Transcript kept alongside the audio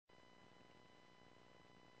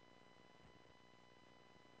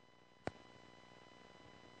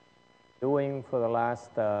doing for the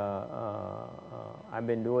last I've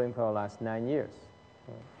been doing for the last 9 years.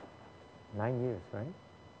 9 years, right?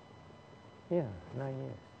 Yeah, 9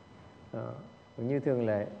 years. Như thường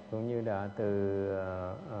lệ, cũng như đã từ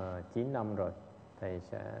 9 năm rồi, thầy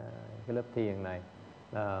sẽ cái lớp thiền này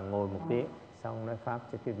là ngồi một tiếng xong nói pháp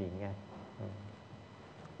cho quý vị nghe.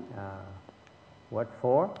 What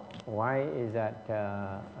for? Why is that?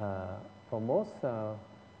 For most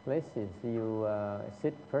places, you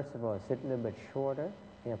sit, first of all, sit a little bit shorter.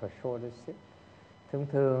 You have a shorter sit. Thường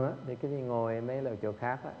thường á, thì quý vị ngồi mấy ở chỗ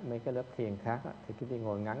khác á, mấy cái lớp thiền khác á, thì quý vị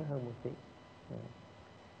ngồi ngắn hơn một tí.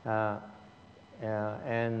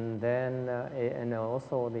 And then and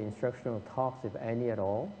also the instructional talks, if any at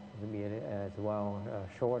all, will be as well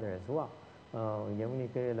shorter as well. Giống như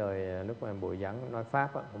cái lời lúc mà buổi giảng nói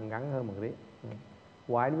pháp á, cũng ngắn hơn một tí.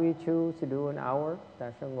 Why do we choose to do an hour?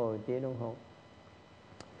 Tại sao ngồi tiếng đồng hồ?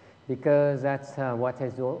 Because that's what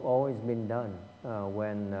has always been done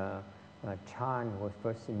when Chan was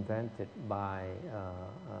first invented by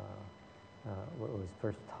was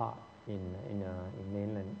first taught in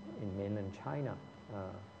mainland China.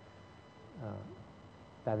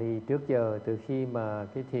 Tại vì trước giờ từ khi mà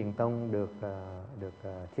cái thiền tông được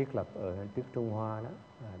thiết lập ở trước Trung Hoa đó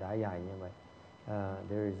đã dài như vậy.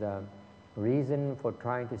 There is a reason for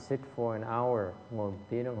trying to sit for an hour, ngồi một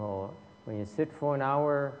tiếng đồng hồ. When you sit for an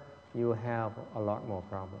hour, you have a lot more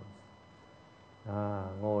problems.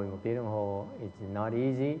 Ngồi một tiếng đồng hồ, it's not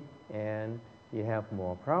easy and you have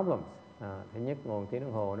more problems. Thứ nhất, ngồi một tiếng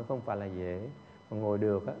đồng hồ nó không phải là dễ. Mà ngồi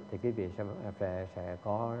được á, thì quý vị sẽ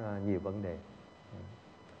có nhiều vấn đề.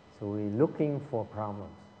 So we're looking for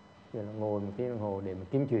problems. Tức là ngồi một tiếng đồng hồ để mà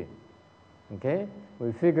kiếm chuyện. Okay?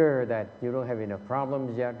 We figure that you don't have enough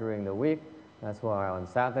problems yet during the week. That's why on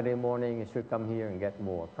Saturday morning you should come here and get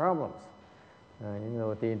more problems. Những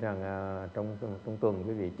người tin rằng trong tuần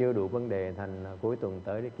quý vị chưa đủ vấn đề, thành cuối tuần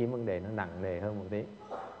tới để kiếm vấn đề nó nặng nề hơn một tí.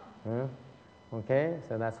 Okay,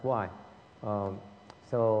 so that's why.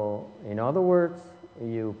 So in other words,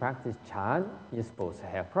 you practice Chan, you're supposed to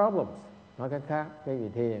have problems. Nói cách khác, quý vị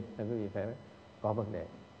thiền là quý vị phải có vấn đề.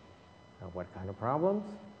 What kind of problems?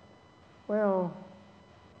 Well,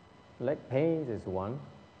 leg pains is one.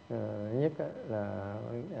 Nhất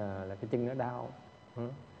là cái chân nó đau.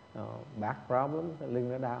 Back problems,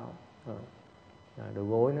 lưng nó đau, đầu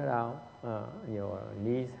gối nó đau, your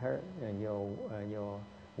knees hurt, your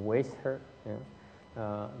waist hurt.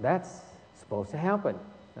 That's supposed to happen.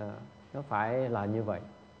 Nó phải là như vậy.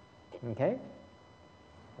 Okay?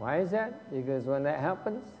 Why is that? Because when that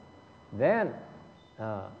happens, then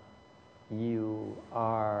you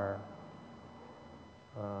are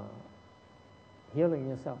healing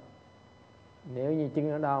yourself. Nếu như chân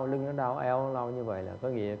nó đau, lưng nó đau, eo nó đau như vậy là có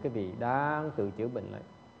nghĩa cái vị đang tự chữa bệnh lại.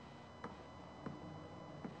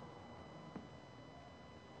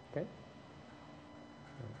 Okay?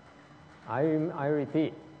 I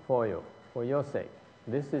repeat for you, for your sake.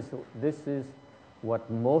 This is what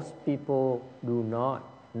most people do not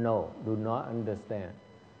know, do not understand.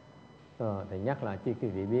 Thầy nhắc lại cho quý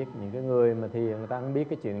vị biết, những cái người mà thiền người ta không biết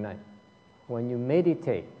cái chuyện này. When you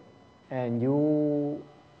meditate and you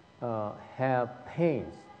have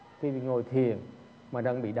pains, khi bị ngồi thiền mà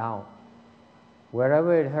đang bị đau,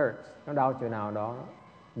 wherever it hurts, nó đau chỗ nào đó,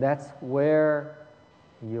 that's where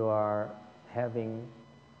you are having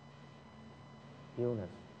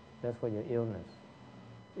illness. That's where your illness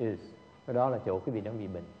is. Cái đó là chỗ quý vị đang bị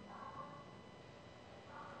bệnh.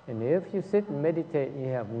 And if you sit and meditate,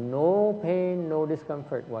 you have no pain, no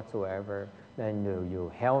discomfort whatsoever, then you're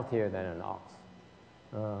healthier than an ox.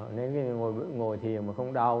 Nếu như ngồi thiền mà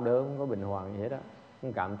không đau đớn, không có bệnh hoạn gì hết á,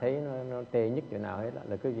 không cảm thấy nó tê nhức chỗ nào hết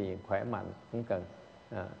là quý vị khỏe mạnh, không cần.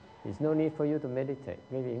 There's no need for you to meditate.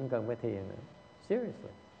 Quý vị không cần phải thiền nữa.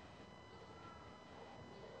 Seriously.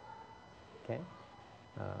 Okay.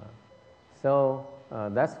 So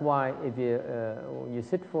that's why if you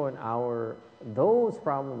sit for an hour, those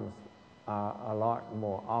problems are a lot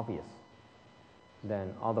more obvious than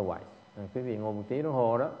otherwise. Quý vị ngồi một tiếng đồng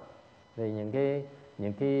hồ đó, thì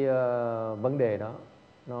những cái vấn đề đó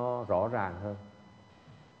nó rõ ràng hơn.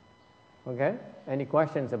 Okay? Any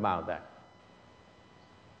questions about that?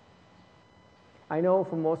 I know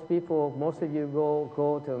for most people, most of you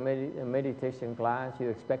go to a meditation class, you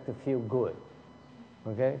expect to feel good.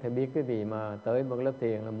 Okay? Thì biết cái vị mà tới một lớp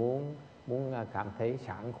thiền là muốn cảm thấy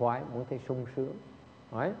sảng khoái, muốn thấy sung sướng.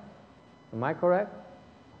 Right? Am I correct?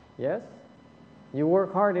 Yes? You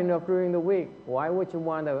work hard enough during the week. Why would you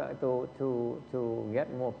want to get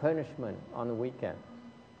more punishment on the weekend?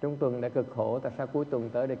 Trong tuần đã cực khổ, tại sao cuối tuần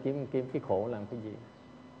tới để kiếm cái khổ làm cái gì?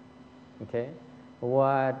 Okay?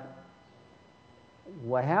 What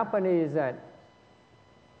what happened is that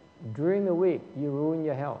during the week you ruin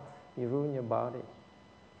your health, you ruin your body.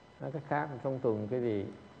 Nói cách khác, trong tuần quý vị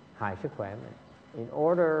hại sức khỏe mình. In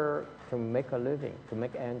order to make a living, to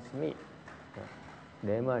make ends meet,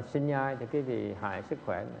 để mà sinh nhai thì quý vị hại sức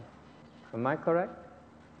khỏe mình. Am I correct?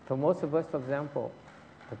 For most of us, for example,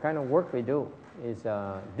 the kind of work we do is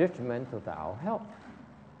detrimental to our health.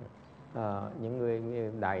 Những người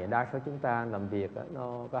đa số chúng ta làm việc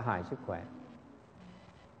nó có hại sức khỏe.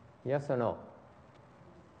 Yes or no?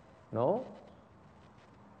 No?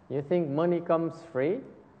 You think money comes free?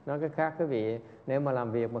 Nói cái khác quý vị, nếu mà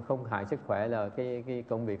làm việc mà không hại sức khỏe là cái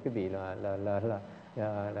công việc quý vị là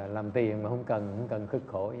làm tiền mà không cần cực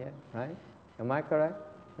khổ vậy, right? Am I correct?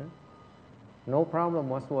 No problem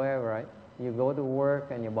whatsoever, right? You go to work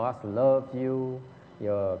and your boss loves you,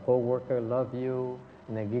 your co-worker loves you,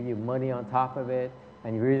 and they give you money on top of it,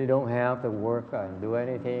 and you really don't have to work and do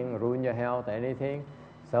anything, ruin your health, anything.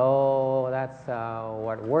 So that's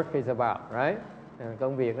what work is about, right?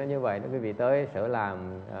 Công việc nó như vậy, nó quý vị tới sở làm,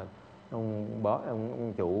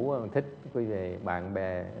 ông chủ thích quý vị, bạn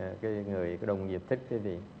bè, cái đồng nghiệp thích quý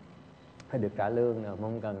vị, phải được trả lương,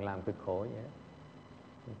 không cần làm cực khổ vậy.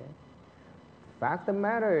 Okay. Fact of the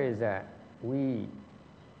matter is that we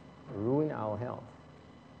ruin our health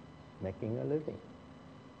making a living.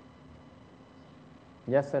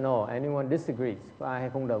 Yes or no? Anyone disagrees? Có ai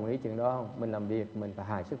không đồng ý chuyện đó không? Mình làm việc mình phải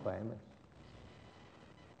hại sức khỏe mình.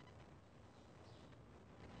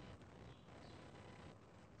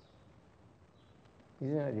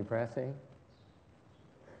 Isn't that depressing?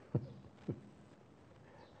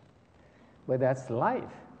 But that's life.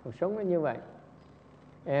 Cuộc sống nó như vậy.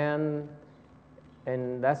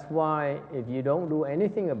 And that's why if you don't do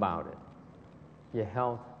anything about it, your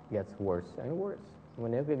health gets worse and worse. Mà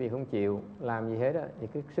nếu quý vị không chịu làm gì hết á, thì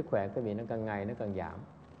cái sức khỏe quý vị nó càng ngày nó càng giảm.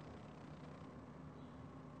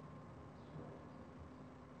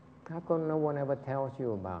 How come no one ever tells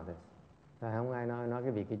you about this? Tại không ai nói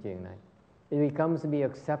cái chuyện này. It becomes to be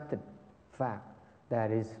accepted fact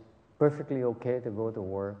that it's perfectly okay to go to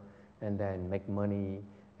work and then make money,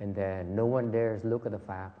 and then no one dares look at the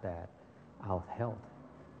fact that our health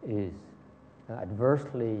is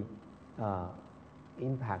adversely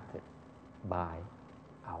impacted by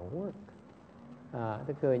our work.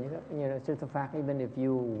 Tôi cười như it's just a fact, even if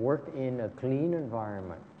you work in a clean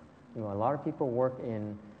environment, a lot of people work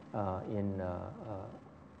in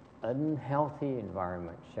unhealthy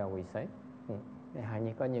environment, shall we say? Hay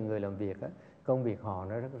như có nhiều người làm việc á, công việc họ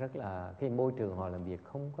nó rất là, cái môi trường họ làm việc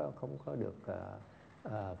không có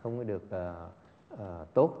được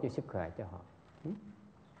tốt cho sức khỏe cho họ.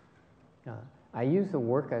 I used to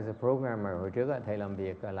work as a programmer. Hồi trước thầy làm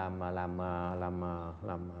việc làm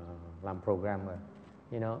programmer.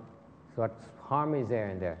 You know, so what harm is there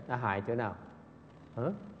in there? Nó hại chỗ nào?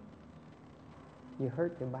 Huh? You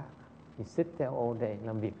hurt your back. You sit there all day,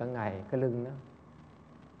 làm việc cả ngày, cái lưng đó.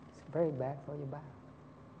 It's very bad for your back.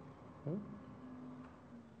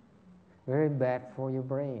 Very bad for your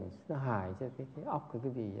brains. Nó hại cho cái óc của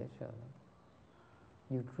cái gì vậy sợ.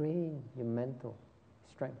 You drain your mental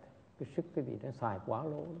strength. Cái sức cái gì nó xài quá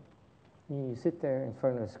lố. You sit there in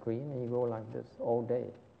front of the screen and you go like this all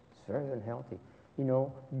day. It's very unhealthy. You know,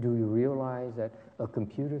 do you realize that a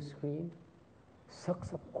computer screen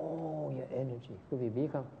sucks up all your energy? Quý vị biết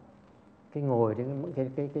không? Cái ngồi trên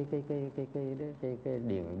cái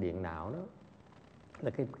điện não đó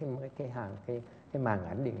là cái màn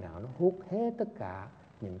ảnh điện não nó hút hết tất cả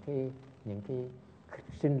những cái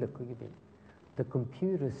sinh lực của quý vị. The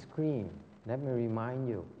computer screen, let me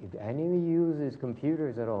remind you, if anyone uses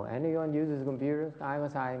computers at all, anyone uses computers, ai có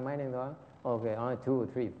xài máy điện thoại? Okay, only 2 or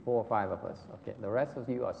 3, 4, 5 of us. Okay, the rest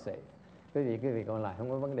of you are safe. Quý vị còn lại không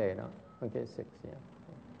có vấn đề đó. Okay, 6, yeah.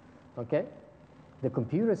 Okay, the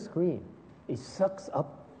computer screen, it sucks up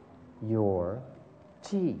your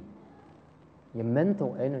chi, your mental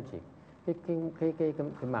energy. Cái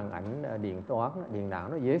màn ảnh điện não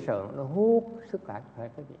nó dễ sợ, nó hút sức khỏe của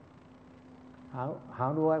quý vị.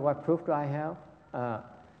 How do what proof do I have?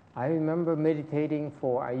 I remember meditating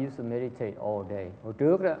I used to meditate all day. Hồi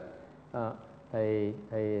trước đó, thầy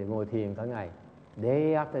ngồi thiền cả ngày.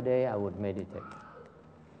 Day after day I would meditate.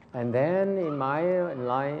 And then in my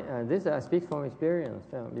life, this I speak from experience,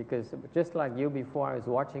 because just like you before, I was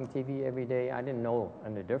watching TV every day. I didn't know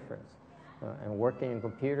any difference. And working in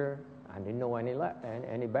computer, I didn't know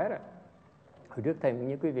any better. Hồi trước thầy cũng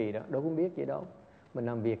như quý vị đó, đâu cũng biết gì đâu. Mình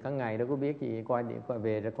làm việc cả ngày đâu có biết gì, quay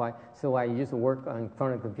về rồi quay. So I used to work in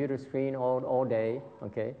front of the computer screen all day,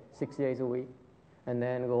 okay, 6 days a week, and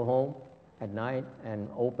then go home at night and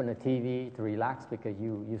open a TV to relax because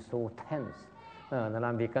you're so tense.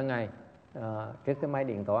 Làm việc cả ngày, trước cái máy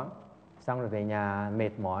điện toán, xong rồi về nhà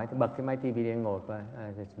mệt mỏi thì bật cái máy TV lên ngồi coi,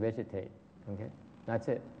 just vegetate, okay,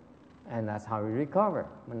 that's it, and that's how we recover.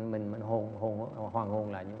 Mình hoàn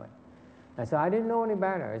hồn lại như vậy. And so I didn't know any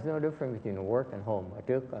better. It's no different between work and home. Ở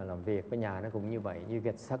trước làm việc với nhà nó cũng như vậy. You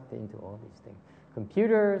get sucked into all these things.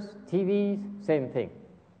 Computers, TVs, same thing.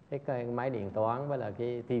 Cái máy điện toán với là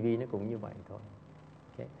cái TV nó cũng như vậy thôi.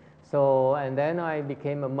 Okay. So and then I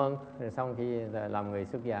became a monk. Xong khi làm người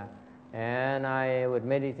xuất gia, and I would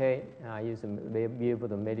meditate. I used to be able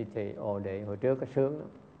to meditate all day. Hồi trước cái sướng lắm.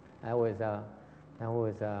 That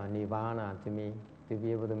was nirvana to me, to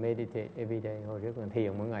be able to meditate every day. Hồi trước còn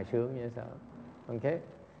thiền mỗi ngày sướng như sao. Okay,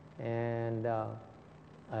 and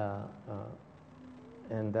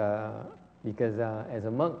because as a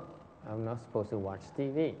monk, I'm not supposed to watch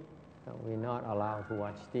TV. So we're not allowed to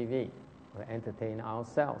watch TV or entertain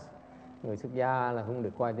ourselves. Người xuất gia là không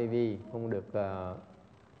được coi TV, không được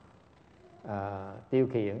tiêu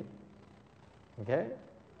khiển. Okay.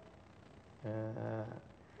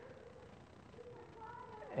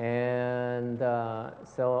 And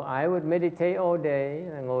so I would meditate all day,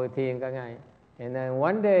 ngồi thiền cả ngày. And then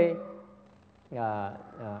one day,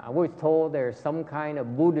 I was told there's some kind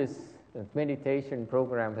of Buddhist meditation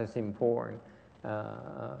program that's important.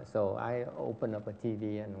 So I opened up a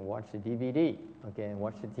TV and watched the DVD. Okay, and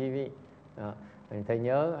watched the TV. And thầy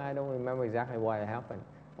nhớ, I don't remember exactly why it happened.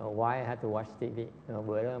 Why I had to watch TV.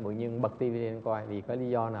 Bữa đó tự nhiên bật TV lên coi vì có lý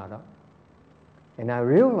do nào đó. And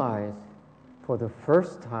I realized for the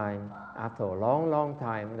first time after a long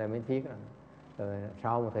time, thầy mới biết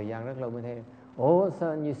sau một thời gian rất lâu mới thấy, all of a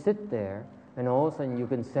sudden you sit there and all of a sudden you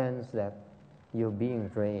can sense that you're being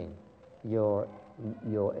drained.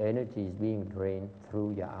 Your energy is being drained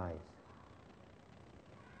through your eyes.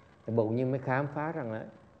 Thì bỗng nhiên mới khám phá rằng là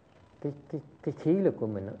cái khí lực của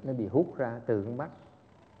mình nó bị hút ra từ con mắt.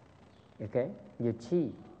 Okay, your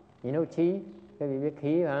chi, you know chi, các vị biết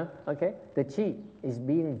khí hả? Okay, the chi is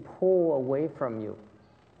being pulled away from you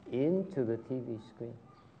into the TV screen.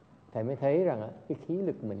 Thầy mới thấy rằng cái khí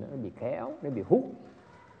lực mình nó bị kéo, nó bị hút.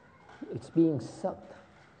 It's being sucked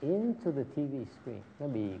into the TV screen. Nó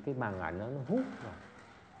bị cái màn ảnh nó hút vào.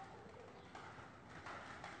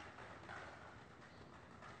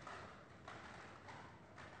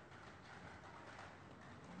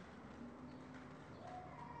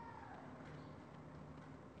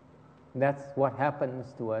 That's what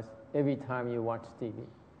happens to us every time you watch TV.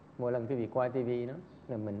 Mỗi lần quý vị coi TV đó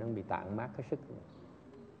là mình đang bị tản mát cái sức.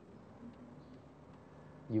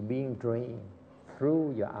 You're being drained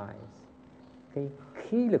through your eyes. Cái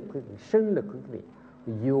khí lực của quý vị, sinh lực của quý vị,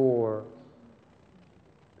 your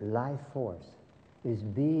life force is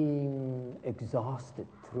being exhausted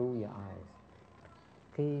through your eyes.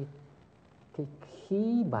 Cái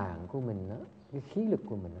khí bản của mình đó, cái khí lực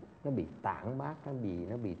của mình đó, nó bị tản mát,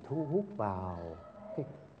 nó bị thu hút vào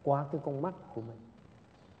qua cái con mắt của mình.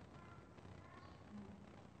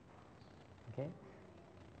 Okay?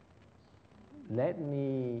 Let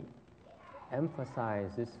me emphasize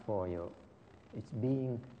this for you. It's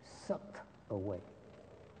being sucked away.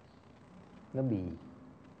 Nó bị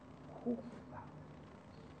hút vào.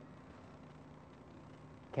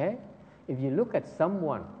 Okay? If you look at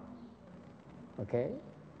someone, okay,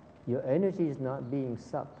 your energy is not being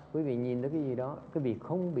sucked. Quý vị nhìn thấy cái gì đó, quý vị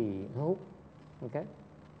không bị hút. Okay?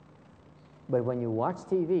 But when you watch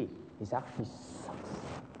TV, it actually sucks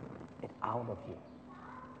it out of you.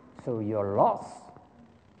 So your loss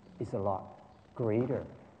is a lot greater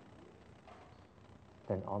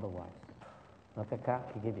than otherwise. Nói cách khác,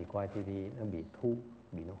 khi quý vị coi TV, nó bị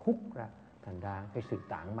nó hút ra, thành ra cái sự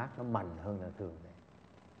tản mát nó mạnh hơn là thường này.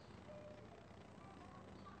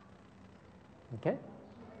 Okay?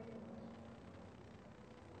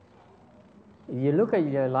 If you look at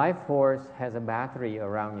your life force has a battery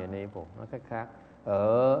around your navel. Nói cách khác,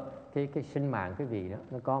 ở cái sinh mạng quý vị đó,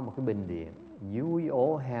 nó có một cái bình điện. We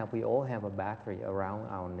all have a battery around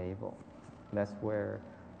our navel. That's where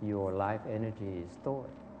your life energy is stored.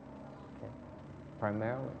 Okay?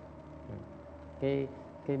 Primarily.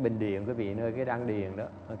 Cái bình điện quý vị nơi cái đan điền đó,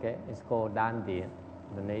 okay? It's called đan điện,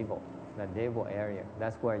 the navel, the navel area.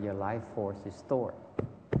 That's where your life force is stored.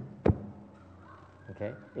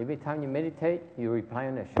 Okay? Every time you meditate, you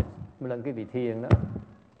replenish it. Một lần quý vị thiền đó,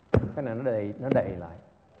 cái này nó đầy lại.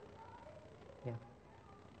 Yeah.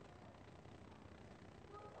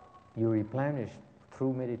 You replenish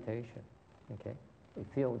through meditation. Okay? It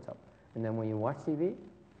fills up. And then when you watch TV,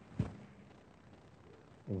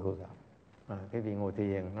 it goes up. Cái vị ngồi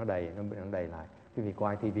thiền nó đầy lại. Cái vị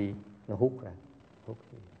coi TV nó hút ra.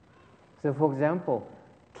 So for example,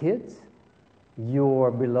 kids,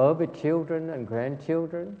 your beloved children and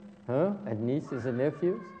grandchildren, And nieces and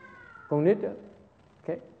nephews. Con nít đó.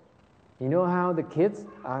 Okay. You know how the kids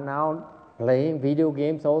are now playing video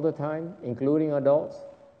games all the time, including adults?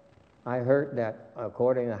 I heard that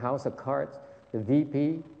according to House of Cards, the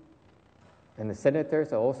VP and the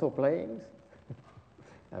senators are also playing.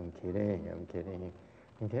 I'm kidding.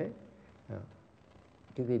 Okay.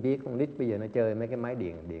 Chứ vì biết con nít bây giờ nó chơi mấy cái máy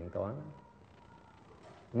điện toán.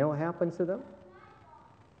 You know what happens to them?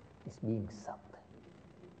 It's being sucked.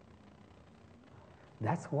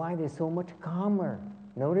 That's why they're so much calmer.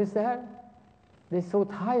 Notice that? They're so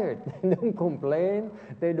tired. They don't complain.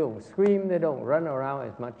 They don't scream. They don't run around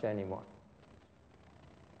as much anymore.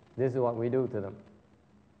 This is what we do to them.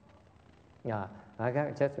 Yeah, I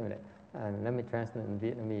got just a minute. Let me translate in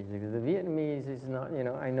Vietnamese, because the Vietnamese is not,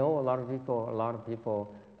 I know a lot of people,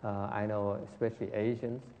 I know especially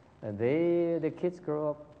Asians, the kids grow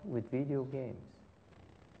up with video games.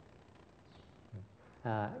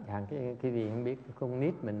 Cái vị không biết con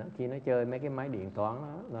nít mình đó, khi nó chơi mấy cái máy điện toán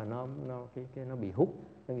đó, là nó bị hút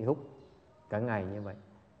cả ngày như vậy.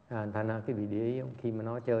 Thành ra cái vị để ý không? Khi mà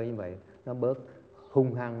nó chơi như vậy, nó bớt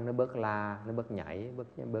hung hăng, nó bớt la, nó bớt nhảy,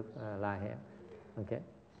 bớt la hét. Ok.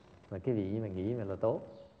 Mà cái vị mà nghĩ là tốt,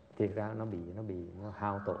 thiệt ra nó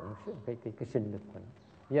hao tổn cái sinh lực của nó.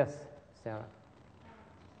 Yes, Sarah.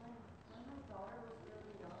 When my daughter was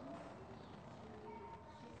really young,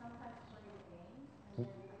 she sometimes played games, and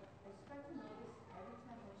then I started to notice every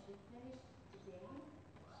time when she finished the game,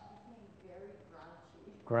 she became very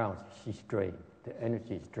grouchy. She's drained. The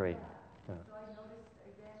energy is drained. Yeah. So I noticed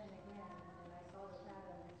again and again, and then I saw the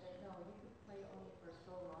pattern. I said, no, you could play only for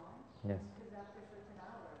so long. Yes. Because after certain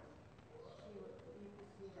hours, you could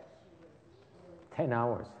see that she was really 10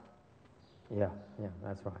 hours. Yeah,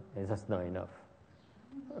 that's right. It's just not enough.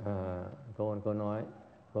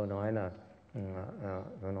 Cô nói là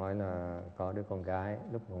có đứa con gái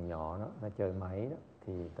lúc còn nhỏ đó, nó chơi máy đó,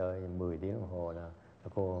 thì tới 10 tiếng đồng hồ là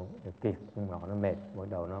cô kiệt, con nhỏ nó mệt, bắt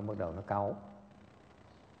đầu nó cau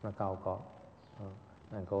có.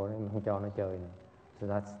 Cô không cho nó chơi nữa. So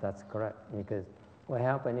that's correct, because what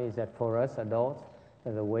happened is that for us adults,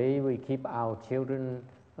 the way we keep our children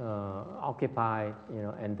occupied,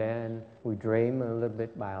 and then we drain them a little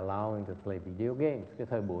bit by allowing to play video games. Cái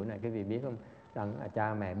thời buổi này, cái vị biết không, rằng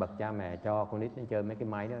bậc cha mẹ cho con nít nó chơi mấy cái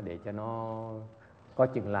máy đó để cho nó có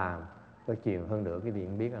chuyện làm, có chuyện hơn nữa. Cái vị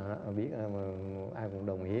biết ai cũng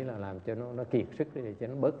đồng ý là làm cho nó kiệt sức để cho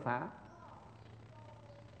nó bớt phá.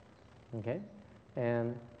 Okay,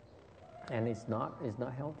 and it's not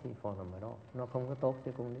healthy for them at all. Nó không có tốt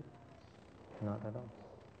cho con nít, not at all.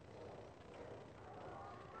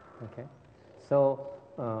 Okay,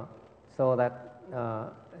 so that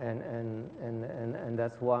and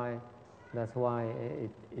that's why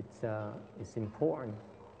it's important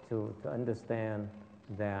to understand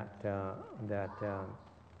that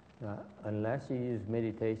unless you use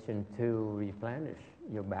meditation to replenish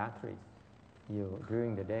your batteries,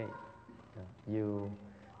 during the day, your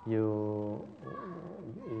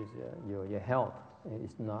health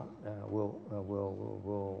is not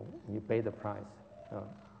will you pay the price.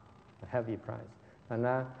 A heavy price. Thành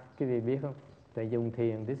ra quý vị biết không, tại dùng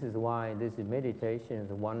thiền, this is meditation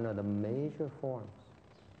is one of the major forms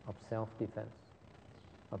of self-defense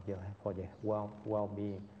for your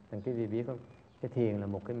well-being. Thành quý vị biết không, cái thiền là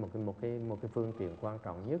một cái phương tiện quan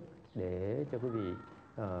trọng nhất để cho quý vị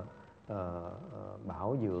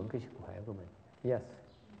bảo dưỡng cái sức khỏe của mình. Yes.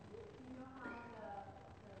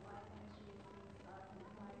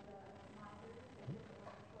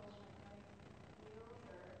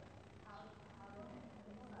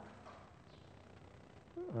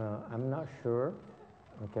 I'm not sure.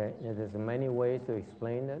 Okay, there's many ways to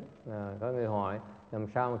explain it. Có người hỏi làm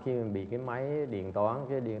sao mà khi mình bị cái máy điện toán,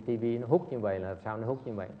 cái điện tivi nó hút như vậy, là sao nó hút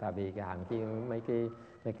như vậy? Tại vì cái hàng kia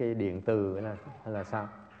mấy cái điện từ hay là sao?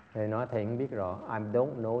 Thì nói thầy không biết rõ. I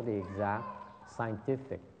don't know the exact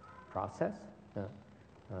scientific process.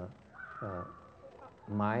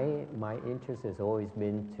 My interest has always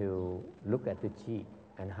been to look at the chi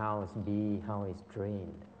and how it's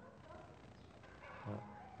drained.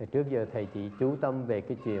 Trước giờ thầy chỉ chú tâm về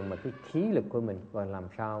cái chuyện mà cái khí lực của mình và làm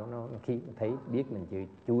sao nó khi thấy biết mình chỉ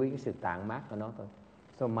chú ý cái sự tản mát của nó thôi.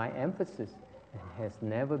 So my emphasis has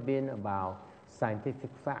never been about scientific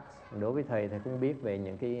facts. Đối với thầy cũng biết về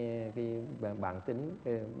những cái bản tính,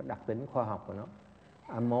 cái đặc tính khoa học của nó.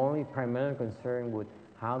 I'm only primarily concerned with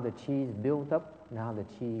how the chi is built up and how the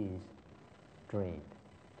chi is drained.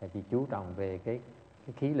 Thầy chỉ chú trọng về cái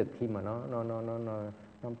khí lực khi mà nó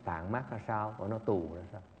tản mát ra sao và nó tù ra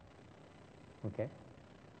sao. Okay.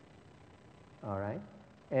 All right.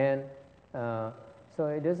 And so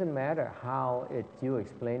it doesn't matter how you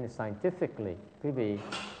explain it scientifically. Quý vị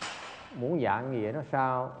muốn giảng nghĩa nó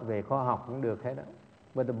sao về khoa học cũng được hết đó.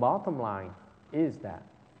 But the bottom line is that,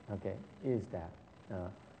 okay, is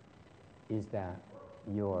that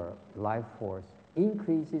your life force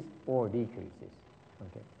increases or decreases.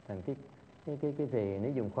 Okay. Thành cái về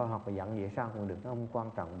nếu dùng khoa học và giảng nghĩa sao cũng được, nó không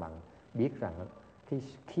quan trọng bằng biết rằng cái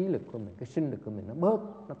khí lực của mình, cái sinh lực của mình nó bớt,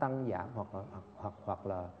 nó tăng giảm hoặc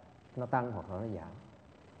là nó tăng hoặc là nó giảm.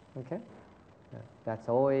 Okay? That's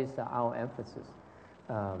always our emphasis.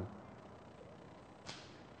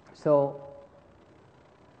 So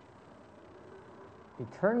it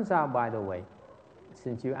turns out, by the way,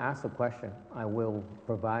 since you asked the question, I will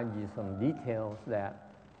provide you some details that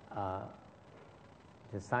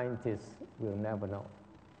the scientists will never know.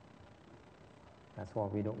 That's why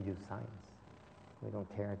we don't use science. We don't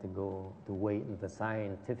care to go to wait in the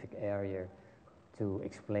scientific area to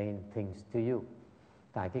explain things to you.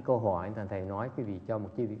 Tại cái câu hỏi thầy nói quý vị cho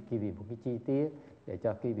quý vị một cái chi tiết để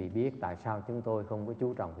cho quý vị biết tại sao chúng tôi không có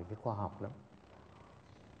chú trọng về cái khoa học lắm.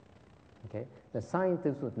 Okay, the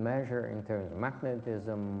scientists would measure in terms of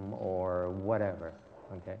magnetism or whatever.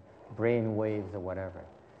 Okay, brain waves or whatever.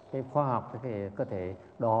 Cái khoa học có thể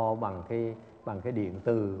đo bằng cái điện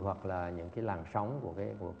từ hoặc là những cái làn sóng của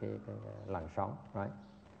cái làn sóng, right?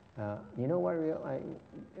 You know what?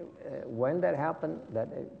 When that happened,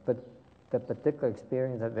 but the particular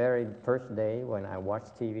experience, that very first day when I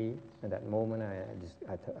watched TV, at that moment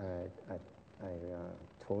I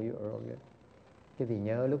told you earlier. Cái thì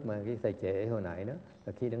nhớ lúc mà cái thầy trễ hồi nãy đó,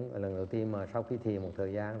 là khi lần đầu tiên mà sau khi thiền một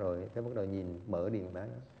thời gian rồi, cái bắt đầu nhìn mở điện báo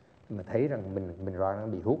đó, mà thấy rằng mình rõ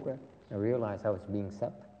ràng bị hút đó. I realized I was being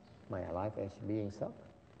sucked. My life is being sucked.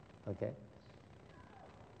 Okay.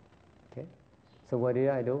 Okay. So what did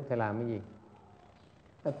I do? Thầy làm cái gì?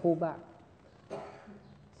 I pull back.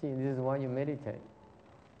 See, this is why you meditate.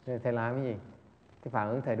 Thầy làm cái gì? Cái phản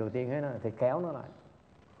ứng thầy đầu tiên hết đó, thầy kéo nó lại.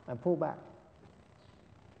 I pull back.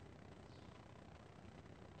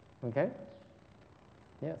 Okay?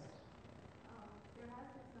 Yes. There has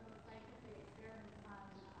been some scientific experiments on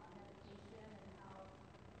meditation and how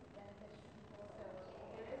it benefits people. So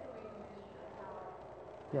there is a way to measure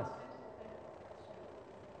Yes. how benefits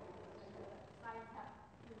science has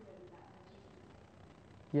proven that meditation.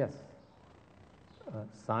 Yes.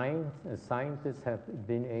 Scientists have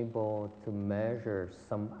been able to measure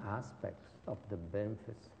some aspects of the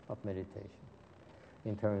benefits of meditation.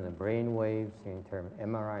 In terms of brain waves, in terms of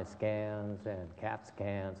MRI scans and CAT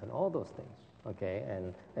scans and all those things, okay,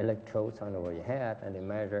 and electrodes on over your head, and they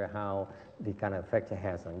measure how the kind of effect it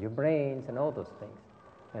has on your brains and all those things,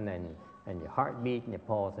 and your heartbeat and your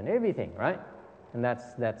pulse and everything, right? And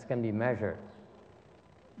that's can be measured.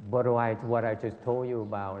 But what I just told you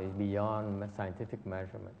about is beyond scientific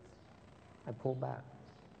measurements. I pull back,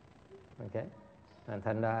 okay, and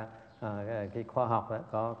thành ra cái khoa học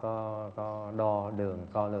đó, có đo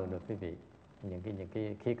lường được quý vị những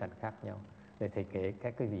cái khía cạnh khác nhau. Để thầy kể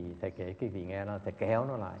quý vị nghe nó, thầy kéo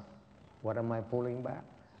nó lại. What am I pulling back?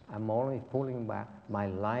 I'm only pulling back my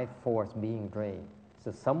life force being drained.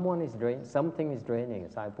 So something is draining,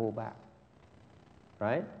 so I pull back.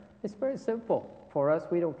 Right? It's very simple. For us,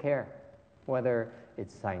 we don't care whether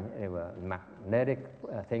it's magnetic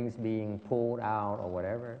things being pulled out or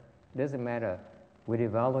whatever. It doesn't matter. We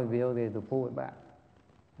develop the ability to pull it back.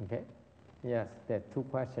 Okay? Yes, there are two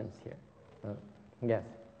questions here. Yes.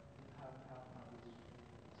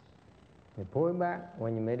 You pull it back.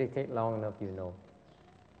 When you meditate long enough, you know.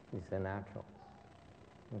 It's a natural.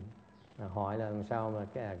 Hỏi là làm sao mà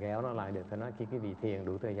cái kéo nó lại được. Thì nói khi cái vị thiền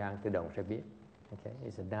đủ thời gian tự động sẽ biết. Okay?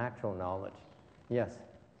 It's a natural knowledge. Yes.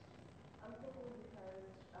 I'm thinking because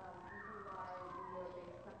reason why you're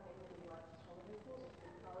getting sucked in to watch television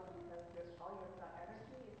is probably because there's all your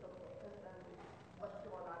energy is okay. Because what's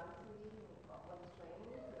going on in TV, what's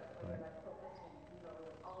training, so that's why you're like focused and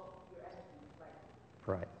all your energy is like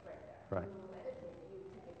right there. Right. When you meditate, you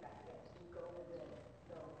take it back in. You go within.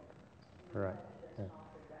 So right.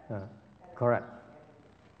 Correct.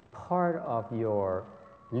 Part of your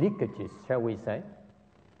leakages, shall we say?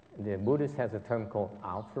 The Buddhist has a term called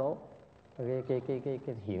outflow. Cái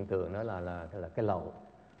hiện tượng đó là cái lậu.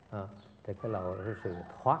 Thì cái lậu là cái sự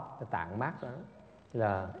thoát, cái tản mát đó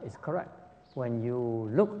là it's correct. When you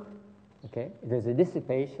look, okay, there's a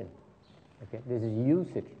dissipation. Okay, there's a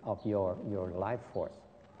usage of your life force.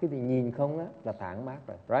 Cái vị nhìn không á là tản mát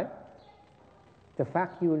rồi, right? The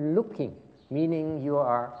fact you're looking, meaning you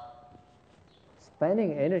are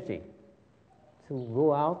spending energy to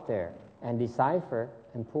go out there and decipher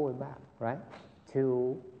and pull it back, right?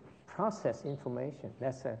 To process information.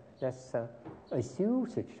 That's a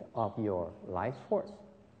usage of your life force.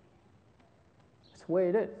 way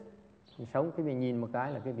it is. Mình sống cái vị nhìn một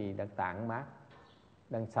cái là cái vị đang tản mát,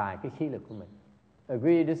 đang xài cái khí lực của mình.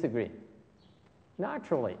 Agree, disagree?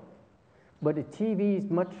 Naturally. But the TV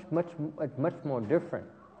is much more different,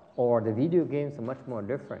 or the video games are much more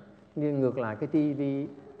different. Nhưng ngược lại cái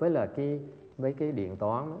TV với là mấy cái điện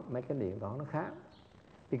toán nó khác.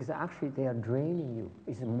 Because actually they are draining you.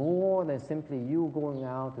 It's more than simply you going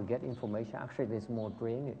out to get information. Actually there's more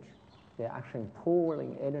drainage. They're actually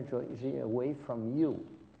pulling energy away from you.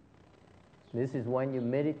 This is when you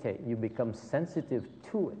meditate, you become sensitive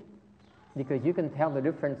to it. Because you can tell the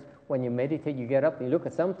difference when you meditate, you get up and you look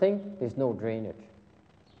at something, there's no drainage.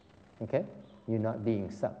 Okay? You're not being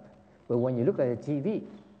sucked. But when you look at a TV,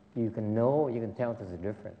 you can tell there's a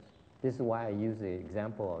difference. This is why I use the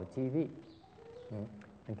example of TV.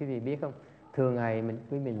 Quý vị biết không? Thường ngày mình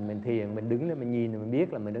thiền, mình đứng lên mình nhìn mình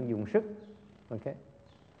biết là mình đang dùng sức. Okay?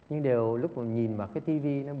 Nhưng lúc mà nhìn vào cái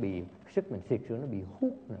TV nó bị sức mình xịt xuống, nó bị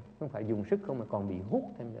hút nữa. Không phải dùng sức không mà còn bị hút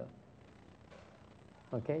thêm nữa.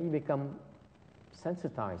 Okay, you become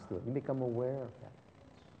sensitized to it. You become aware of that.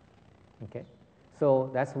 Okay, so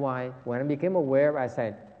that's why when I became aware, I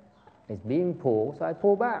said, it's being pulled, so I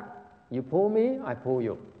pull back. You pull me, I pull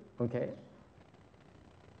you. Okay.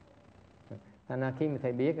 Thành ra khi mà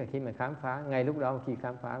thầy biết, khi mà khám phá, ngay lúc đó khi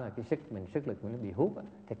khám phá là cái sức lực mình nó bị hút,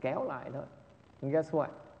 thầy kéo lại thôi. And guess what?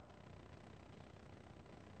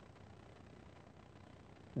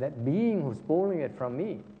 That being who's pulling it from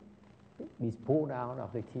me is pulled out of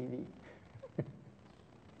the TV.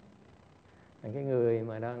 Cái người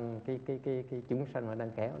mà đang cái chúng sanh mà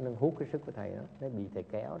đang hút cái sức của thầy đó, nó bị thầy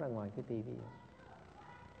kéo ra ngoài cái TV.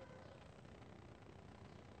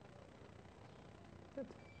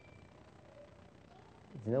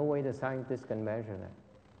 There's no way the scientists can measure that.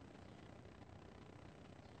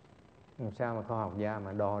 Làm sao mà khoa học gia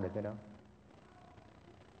mà đo được cái đó?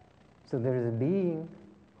 So there is a being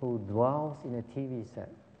who dwells in a TV set.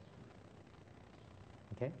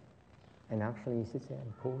 Okay? And actually he sits there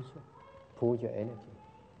and pulls your energy.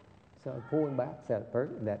 So pulling back,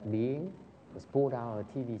 that being was pulled out of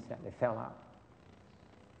the TV set. It fell out.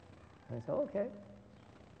 And I said, okay.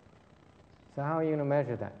 So how are you going to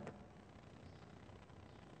measure that?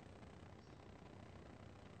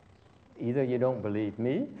 Either you don't believe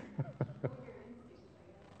me.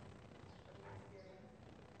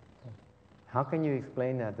 How can you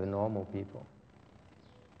explain that to normal people?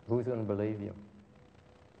 Who's going to believe you?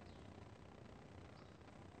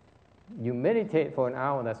 You meditate for an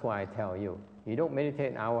hour, that's why I tell you. You don't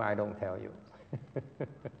meditate an hour, I don't tell you.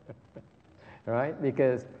 Right?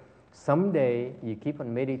 Because someday you keep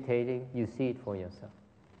on meditating, you see it for yourself.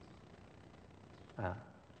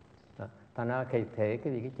 Ta nói cái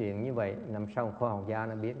chuyện như vậy nằm sau khoa học gia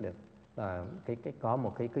nó biết được là có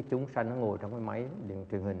một cái chúng sanh nó ngồi trong cái máy điện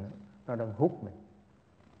truyền hình đó, nó đang hút mình,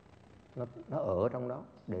 nó ở trong đó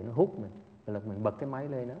để nó hút mình. Rồi là mình bật cái máy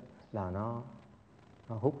lên đó là nó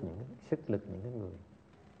hút những cái sức lực những cái người.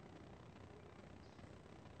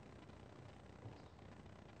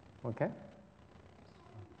 Ok.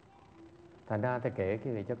 Thành ra tôi kể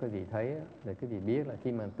cái vị cho quý vị thấy để quý vị biết là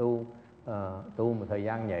khi mà tu một thời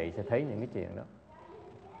gian nhảy sẽ thấy những cái chuyện đó.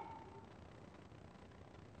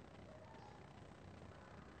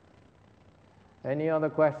 Any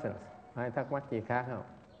other questions? Ai thắc mắc gì khác không?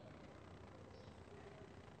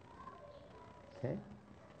 Okay.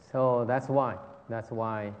 So that's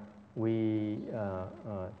why we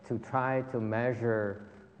to try to measure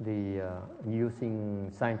using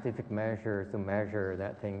scientific measures to measure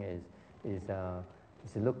that thing is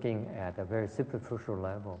looking at a very superficial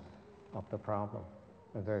level of the problem,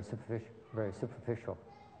 a very superficial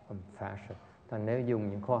fashion. Thành nếu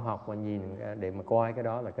dùng những khoa học mà nhìn để mà coi cái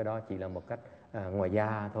đó là cái đó chỉ là một cách ngoài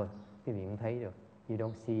da thôi, quý vị không thấy được. You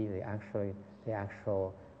don't see the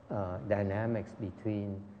actual dynamics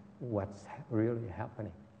between what's really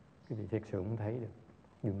happening. Quý vị thực sự không thấy được.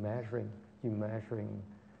 You're measuring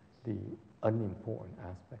the unimportant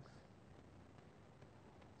aspects.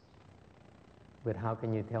 But how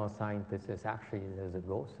can you tell scientists there's a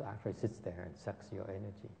ghost that actually sits there and sucks your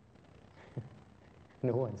energy?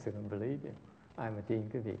 No one's going to believe you. Ai mà tin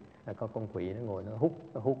cái việc là có con quỷ nó ngồi nó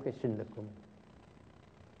hút cái sinh lực của mình.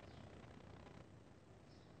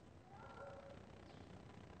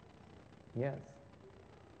 Yes.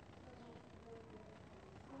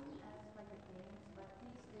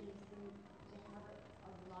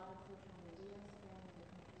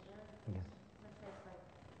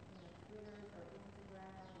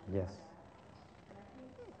 Yes. And I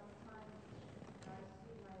think sometimes I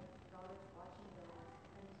see my daughters watching those,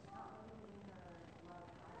 and it's not really giving her a lot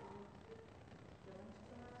of positive feelings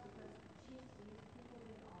too much because she sees people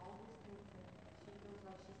doing all these things, and she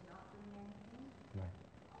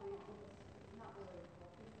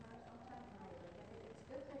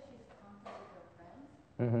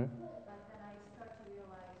Mm-hmm. But then I start to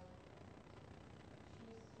realize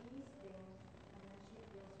she sees things and then she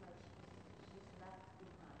feels like she's left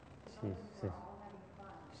behind. Even She's, we're all having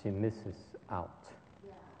fun. she misses out.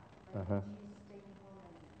 Yeah, like Uh-huh. she's staying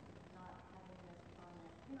home and not having as fun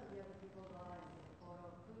as, the other people go out and take a photo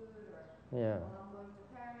of food or, Yeah. I'm going to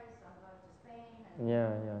Paris, I'm going to Spain, and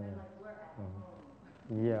Yeah, then yeah. like we're at Mhm. home.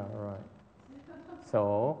 Yeah, right.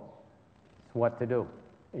 So, what to do?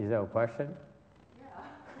 Is there a question? Yeah.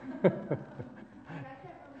 I can't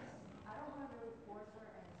really, I don't want to really force her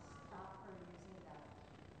and stop her using that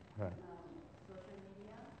Right. social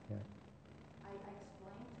media. Yeah. I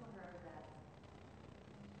explain to her that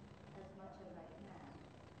as much as I can.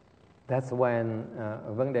 That's when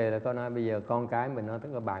vấn đề là con nói bây giờ con cái mình nó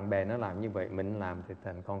tức là bạn bè nó làm như vậy mình làm thì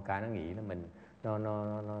thành con cái nó nghĩ là mình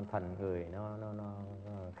nó thành người nó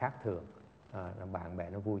khác thường, là bạn bè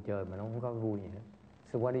nó vui chơi mà nó không có vui gì hết.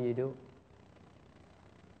 So what do you do?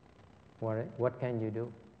 What can you do?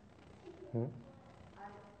 Hmm?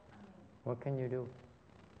 What can you do?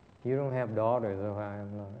 You don't have daughters, so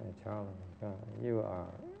I'm not a child. You are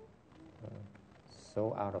so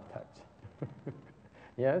out of touch.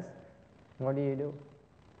 Yes? What do you do?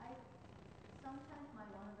 Sometimes one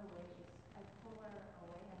of the ways is I pull her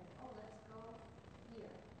away and, let's go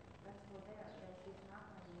here, let's go there. Then she's not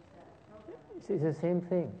going to use that program. It's the same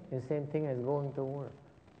thing. It's the same thing as going to work.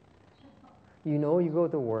 You know you go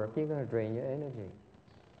to work, you're going to drain your energy.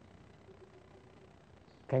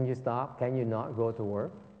 Can you stop? Can you not go to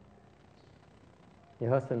work?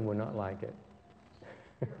 Your husband would not like it.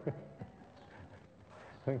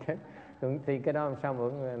 Okay. Thì cái đó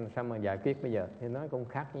sao mà giải quyết bây giờ? Thì nó cũng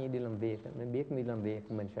khác như đi làm việc. Mình biết đi làm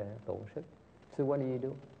việc mình sẽ tổn sức. So what do you do?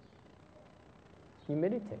 You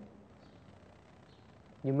meditate.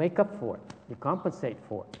 You make up for it. You compensate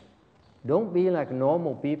for it. Don't be like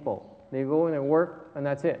normal people. They go and they work and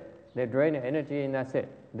that's it. They drain their energy and that's it.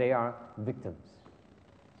 They are victims.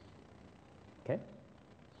 Okay?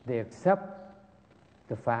 They accept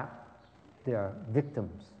the fact they are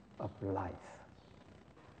victims of life.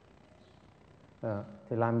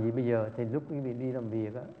 Thì làm gì bây giờ? Thì lúc quý vị đi làm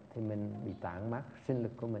việc á, thì mình bị tản mát sinh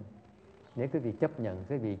lực của mình. Nếu quý vị chấp nhận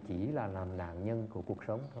quý vị chỉ là làm nạn nhân của cuộc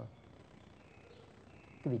sống thôi.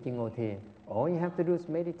 Quý vị chỉ ngồi thiền. All you have to do is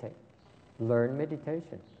meditate. Learn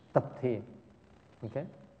meditation. Tập thiền. Okay?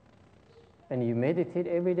 And you meditate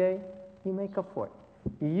every day, you make up for it.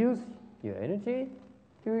 You use your energy,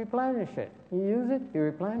 you replenish it. You use it, you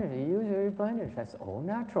replenish it. You use it, you replenish it. That's all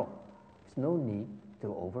natural. There's no need to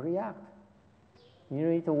overreact. You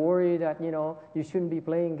need to worry that, you shouldn't be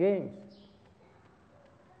playing games.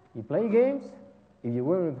 You play games. If you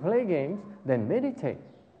want to play games, then meditate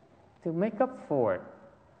to make up for it.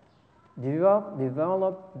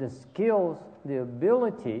 Develop the skills, the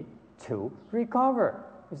ability to recover.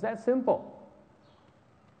 It's that simple.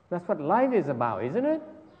 That's what life is about, isn't it?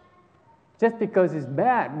 Just because it's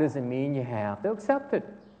bad doesn't mean you have to accept it.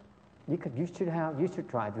 You should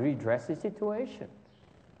try to redress the situation.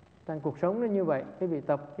 Thành cuộc sống nó như vậy, cái việc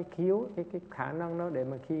tập cái khiếu, cái khả năng đó để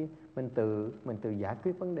mà khi mình tự giải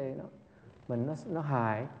quyết vấn đề đó, nó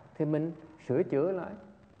hại thì mình sửa chữa lại,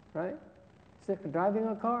 right? It's like driving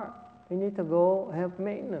a car, you need to go have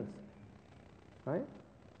maintenance, right?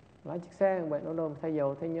 Lái chiếc xe vậy nó đâu thay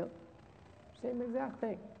dầu thay nhớt, same exact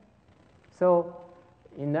thing. So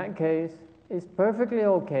in that case, it's perfectly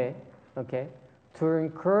okay, to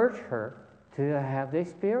encourage her to have the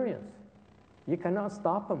experience. You cannot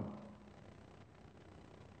stop them.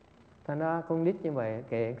 Thành ra con nít như vậy,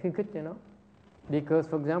 kệ khuyến khích cho nó. Because,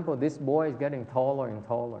 for example, this boy is getting taller and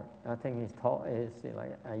taller. I think he's tall.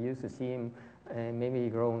 Like I used to see him, and maybe he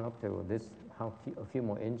grown up to a few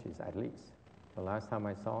more inches at least. The last time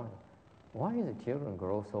I saw him. Why do the children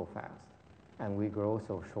grow so fast, and we grow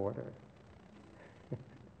so shorter?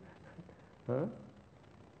 Huh?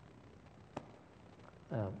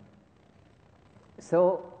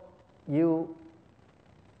 So you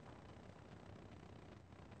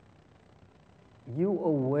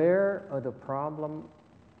aware of the problem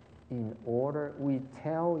in order, we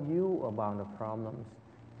tell you about the problems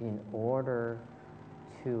in order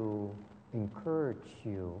to encourage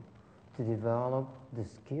you to develop the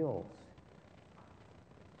skills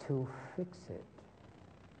to fix it.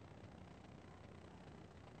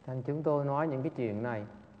 Thành chúng tôi nói những cái chuyện này,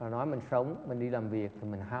 và nói mình sống, mình đi làm việc thì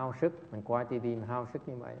mình hao sức, mình coi TV mình hao sức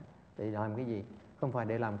như vậy để làm cái gì? Không phải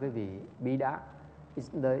để làm cái gì bí đát.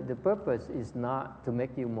 The purpose is not to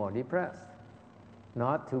make you more depressed,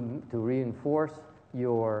 not to reinforce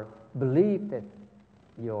your belief that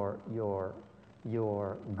your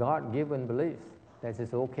God-given beliefs that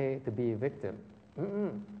it's okay to be a victim.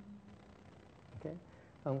 Okay,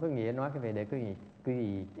 Không có nghĩa nói cái về để quý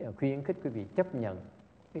vị khuyến khích quý vị chấp nhận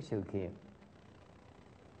cái sự kiện.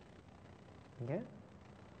 Okay?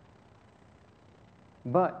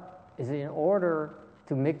 But is in order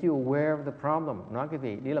to make you aware of the problem. Nói quý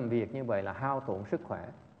vị đi làm việc như vậy là hao tổn sức khỏe.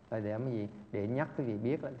 Và để làm gì? Để nhắc quý vị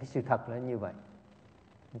biết là cái sự thật là như vậy.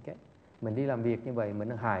 Okay? Mình đi làm việc như vậy mình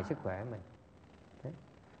hại sức khỏe mình. Okay?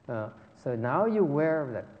 So now you're aware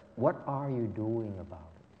of that. What are you doing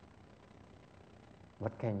about it? What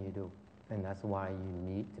can you do? And that's why you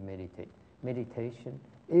need to meditate. Meditation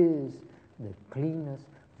is the cleanest,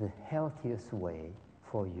 the healthiest way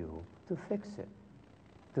for you to fix it,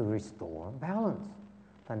 to restore balance.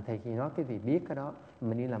 Thành thầy chỉ nói cái vị biết cái đó,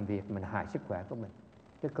 mình đi làm việc mình hại sức khỏe của mình,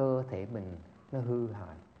 cái cơ thể mình nó hư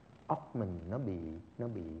hại, óc mình nó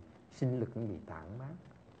bị sinh lực nó bị tản mát.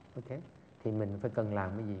 Ok, thì mình phải cần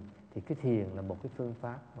làm cái gì? Thì cái thiền là một cái phương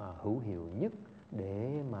pháp mà hữu hiệu nhất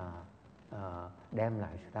để mà đem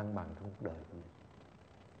lại sự thăng bằng trong cuộc đời của mình.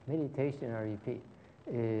 Meditation, I repeat,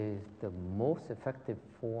 is the most effective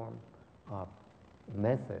form of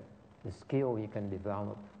method, the skill you can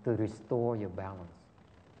develop to restore your balance,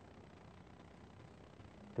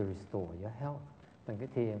 to restore your health. Và cái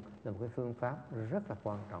thiền là một cái phương pháp rất là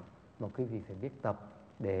quan trọng mà quý vị phải biết tập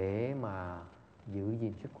để mà giữ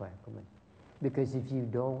gìn sức khỏe của mình. Because if you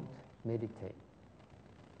don't meditate,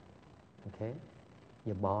 okay,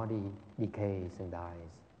 your body decays and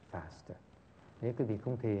dies faster. Nếu quý vị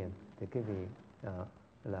không thiền thì quý vị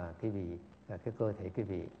là quý vị cái cơ thể quý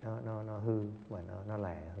vị nó hư và nó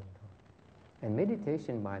lẻ hơn thôi. And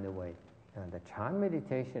meditation, by the way, the Chan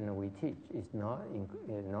meditation we teach is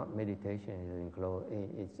not meditation.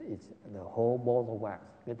 It's the whole ball of wax.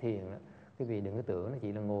 Cái thiền đó, quý vị đừng có tưởng nó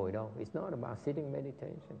chỉ là ngồi đâu. It's not about sitting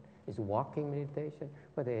meditation. It's walking meditation.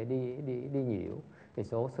 Có thể đi nhiễu.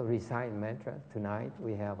 It's also recite mantra. Tonight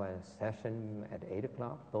we have a session at 8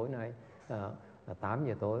 o'clock. Tối nay 8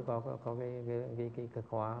 giờ tối có cái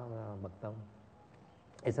khóa mật tông.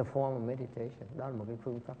 It's a form of meditation. Đó là một cái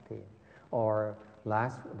phương pháp thiền. Or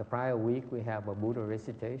the prior week we have a Buddha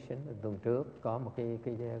recitation. Tuần trước có một cái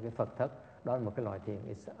Phật thất. Đó là một cái loại thiền.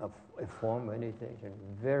 It's a form of meditation.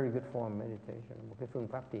 Very good form of meditation. Một cái phương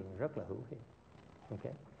pháp thiền rất là hữu hiệu.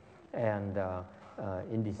 Okay. And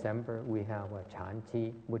in December we have a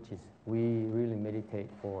Chanti, which is we really meditate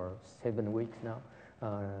for 7 weeks now.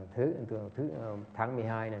 Tháng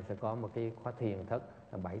 12 này sẽ có một cái khóa thiền thất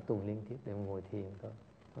 7 tuần liên tiếp để ngồi thiền thôi.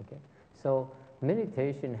 Okay. So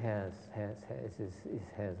meditation is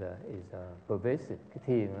pervasive. Cái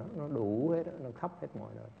thiền nó đủ hết, nó khắp hết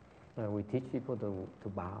mọi nơi. We teach people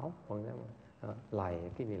to bow,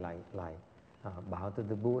 lạy cái gì lạy bow to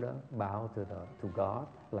the Buddha, bow to God,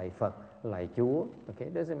 lạy Phật, lạy Chúa. Okay,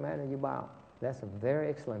 doesn't matter you bow. That's a very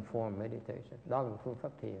excellent form of meditation. Đó là một phương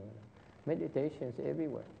pháp thiền. Meditation is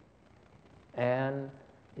everywhere. And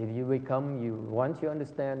if you once you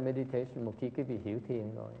understand meditation, một khi quý vị hiểu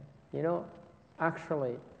thiền rồi, you know,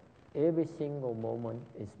 actually every single moment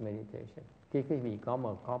is meditation. Khi quý vị có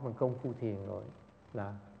một công phu thiền rồi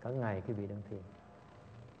là cả ngày quý vị đang thiền.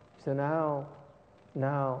 So now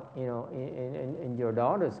you know, in your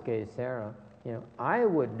daughter's case, Sarah, you know, I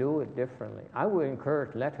would do it differently. I would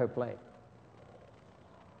encourage, let her play.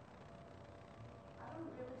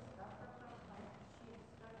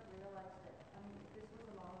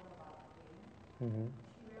 Mm-hmm.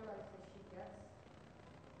 She realized that she gets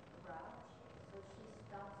aroused, so she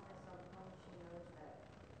stops at some point. She knows that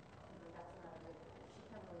that's not good. She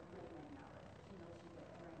can't really play right now. She knows she gets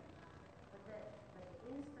drained. But the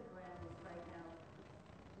Instagram is right now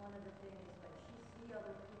one of the things like she sees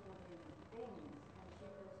other people doing things, and she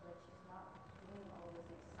feels like she's not doing all those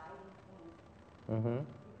exciting things. Mm-hmm.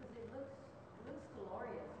 Because it looks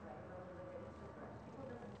glorious, right? When you look at Instagram, people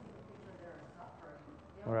doesn't take a picture that are suffering.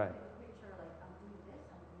 They only Right. take a picture like I'm doing this,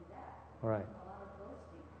 I'm doing that. Right. A lot of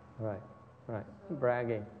boasting. Right. So,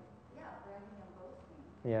 bragging. Yeah, bragging and boasting.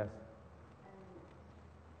 Yes. And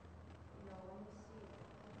you know, when you see,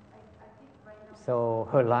 I think right now. So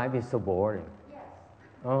her life is so boring. Yes.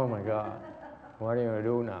 Oh my God. What are you going to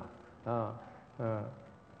do now?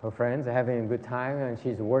 Her friends are having a good time and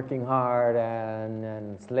she's working hard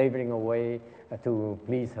and slaving away to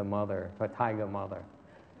please her mother, her tiger mother.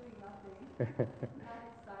 Doing nothing. Not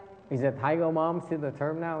exciting. Is a tiger mom still the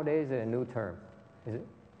term nowadays? Is it a new term? Is it?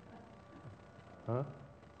 Huh?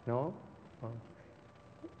 No?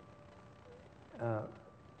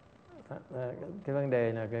 Cái vấn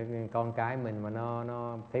đề là cái con cái mình mà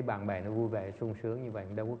nó thấy bạn bè nó vui vẻ sung sướng như vậy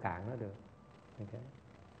đâu có cản nó được. Okay.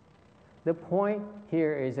 The point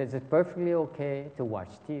here is it's perfectly okay to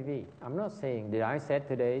watch TV. I'm not saying did I say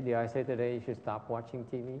today you should stop watching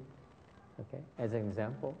TV? Okay, as an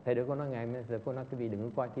example, thầy đứa con nói ngày hôm nay cô nói quý vị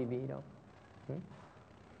đừng có coi TV đâu.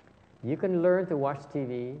 You can learn to watch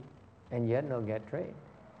TV and yet not get trained.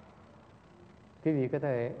 Quý vị có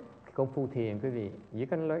thể công phu thiền, quý vị. You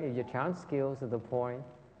can learn if your child skills at the point,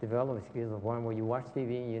 develop skills at the point where you watch TV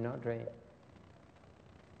and you're not trained.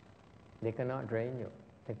 They cannot drain you.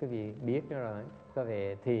 Thì quý vị biết đó rồi, có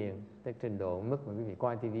vẻ thiền tới trình độ mức mà quý vị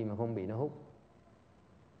coi TV mà không bị nó hút.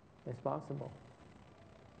 It's possible.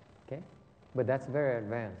 Okay? But that's very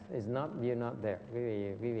advanced. It's not, you're not there.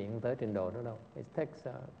 Quý vị không tới trình độ đó đâu. It takes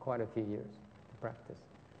quite a few years to practice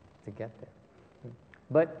to get there.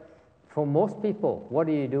 But for most people, what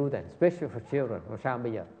do you do then? Especially for children. Sao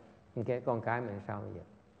bây giờ? Okay, con cái mình sao bây giờ?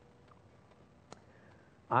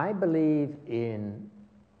 I believe in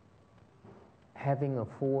having a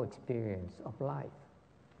full experience of life.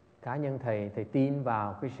 Cá nhân thầy tin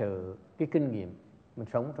vào cái kinh nghiệm mình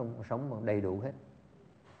sống trong cuộc sống mà đầy đủ hết.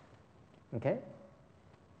 Okay?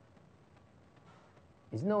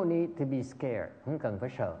 There's no need to be scared. Không cần phải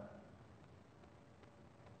sợ.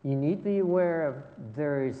 You need to be aware of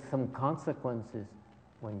there is some consequences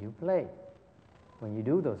when you play, when you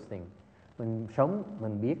do those things. Mình sống,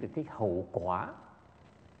 mình biết được cái hậu quả.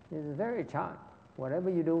 It's very child.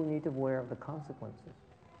 Whatever you do, you need to be aware of the consequences.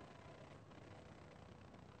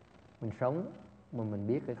 Mình sống mà mình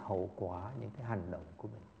biết cái hậu quả những cái hành động của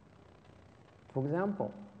mình. For example,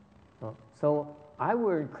 so I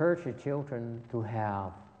would encourage the children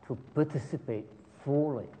to participate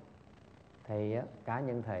fully. Thầy, cá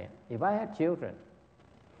nhân thầy, if I had children,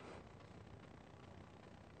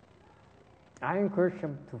 I encourage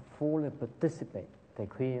them to fully participate. Thầy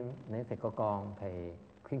khuyên, nếu thầy có con, thầy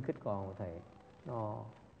khuyến khích con của thầy, nó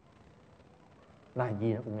làm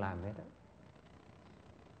gì nó cũng làm hết á.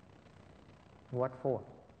 What for?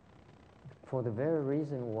 For the very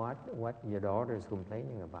reason what your daughter is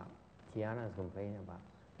complaining about. Tiana is complaining about.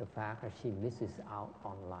 The fact that she misses out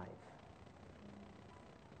on life.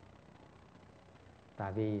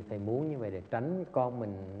 Tại vì thầy muốn như vậy để tránh con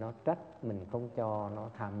mình nó trách mình không cho nó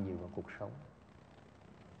tham dự vào cuộc sống.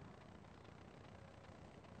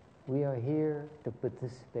 We are here to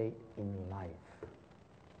participate in life.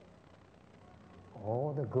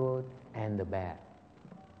 All the good and the bad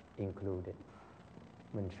included.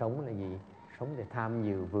 Mình sống là gì? Sống để tham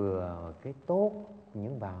dự vừa cái tốt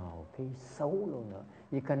nhưng vào cái xấu luôn nữa.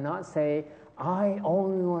 You cannot say I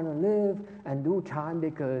only want to live and do time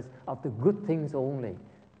because of the good things only.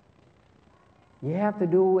 You have to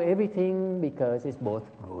do everything because it's both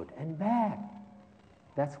good and bad.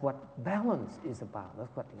 That's what balance is about.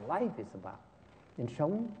 That's what life is about. Mình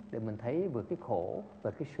sống để mình thấy vừa cái khổ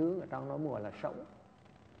và cái sướng ở trong đó mới gọi là sống.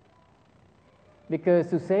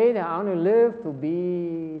 Because to say that I only live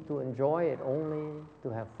to enjoy it only,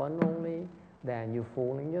 to have fun only, then you're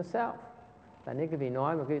fooling yourself. Tại nếu quý vị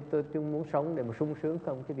nói mà tôi muốn sống để mà sung sướng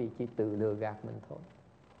không, quý vị chỉ tự lừa gạt mình thôi.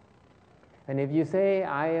 And if you say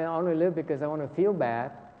I only live because I want to feel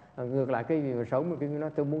bad, ngược lại cái gì mà sống mà cái nói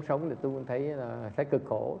tôi muốn sống để tôi thấy là sẽ cực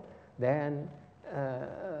khổ, then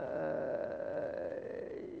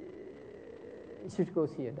you should go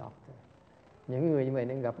see a doctor. Những người như vậy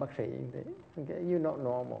nên gặp bác sĩ như thế. Okay, you're not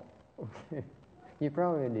normal. Okay. You're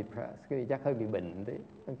probably depressed. Cái chắc hơi bị bệnh thế.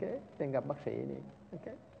 Okay, nên gặp bác sĩ đi.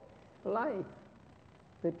 Okay. Life,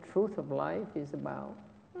 the truth of life is about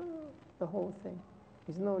the whole thing.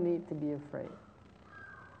 There's no need to be afraid.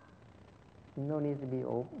 No need to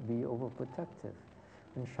be overprotective.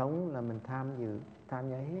 Mình sống là mình tham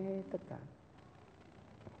gia hết tất cả.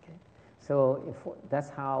 Okay. So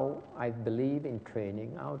that's how I believe in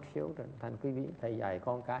training our children. Thành quý vị, thầy dạy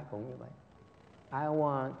con cái cũng như vậy. I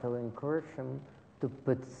want to encourage them to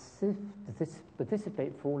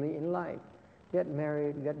participate fully in life. Get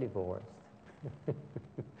married, get divorced.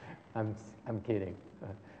 I'm kidding.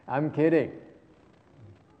 I'm kidding.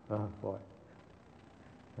 Oh boy.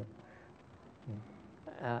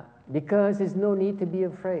 Because there's no need to be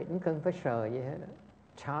afraid. Không cần phải sợ gì hết.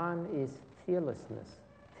 Chan is fearlessness.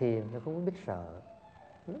 Thiền nó không có biết sợ.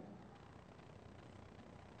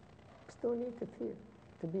 There's no need to fear,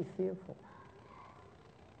 to be fearful.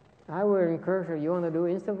 I would encourage you, you want to do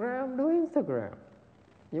Instagram? Do Instagram.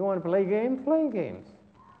 You want to play games? Play games.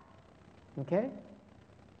 Okay?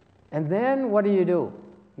 And then what do?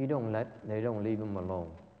 You don't leave them alone.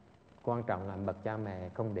 Quan trọng là bậc cha mẹ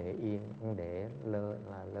không để yên, không để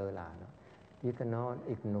lơ là nó. You cannot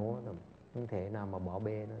ignore them. Không thể nào mà bỏ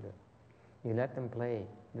bê nó được. You let them play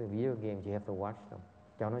the video games, you have to watch them.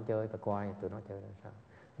 Cho nó chơi và coi tụi nó chơi làm sao.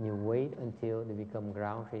 You wait until they become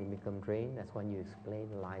grouchy, become drained. That's when you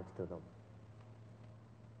explain life to them.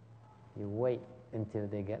 You wait until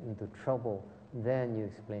they get into trouble then you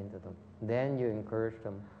explain to them. Then you encourage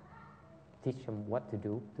them, teach them what to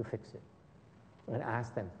do to fix it. And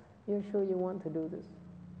ask them, you sure you want to do this?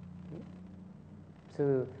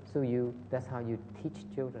 That's how you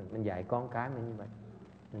teach children. Mình dạy con cái mình như vậy.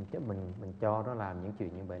 Mình cho nó làm những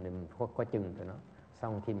chuyện như vậy, mình có chừng tụi nó.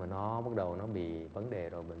 Xong khi mà nó bắt đầu nó bị vấn đề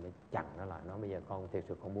rồi, mình mới chặn nó lại. Nó bây giờ con thực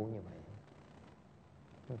sự không muốn như vậy.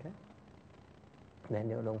 Okay? Then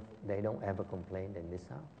they don't ever complain and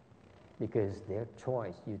miss out. Because their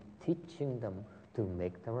choice, you teaching them to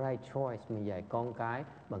make the right choice. Mình dạy con cái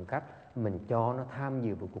bằng cách mình cho nó tham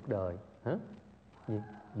dự vào cuộc đời.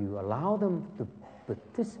 You allow them to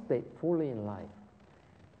participate fully in life.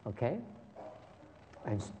 Okay?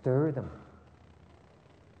 And stir them.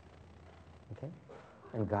 Okay?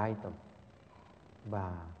 And guide them.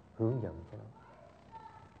 Và hướng dẫn cho nó.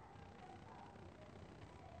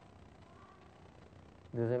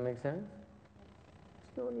 Does it make sense?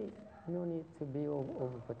 No need to be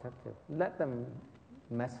overprotective. Let them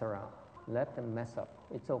mess around. Let them mess up.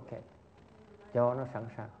 It's okay. Cho nó sẵn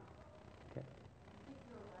sàng. Okay. I think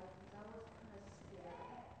you're right, because I was kind of scared.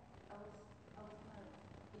 I was kind of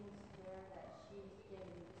being scared that she's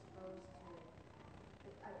getting exposed to.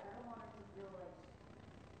 I don't want her to feel like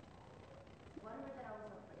whatever that I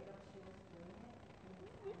was afraid of, she was doing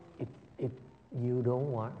it. You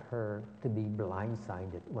don't want her to be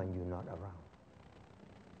blindsided when you're not around.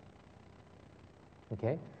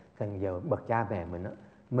 Okay? Thành giờ bậc cha mẹ mình á,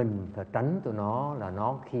 mình phải tránh tụi nó là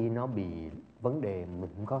nó khi nó bị vấn đề mình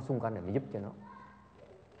cũng có xung quanh để mình giúp cho nó.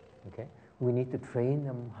 Okay? We need to train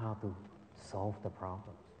them how to solve the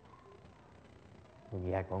problems.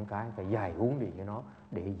 Mình dạy con cái phải dạy huấn luyện cho nó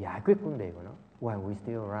để giải quyết vấn đề của nó. While we're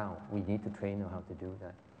still around, we need to train them how to do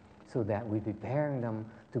that. So that we're preparing them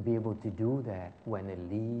to be able to do that when they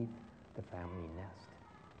leave the family nest.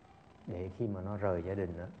 Để khi mà nó rời gia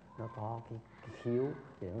đình đó, nó có cái khiếu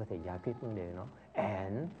để nó có thể giải quyết vấn đề đó.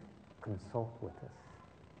 And consult with us.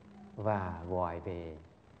 Và gọi về,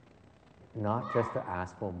 not just to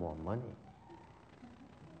ask for more money.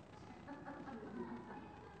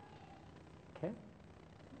 Okay?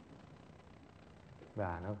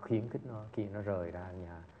 Và nó khuyến khích nó khi nó rời ra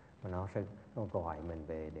nhà mà nó gọi mình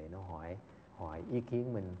về để nó hỏi ý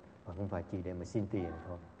kiến mình, và không phải chỉ để mà xin tiền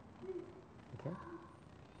thôi. Okay?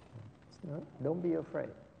 Don't be afraid.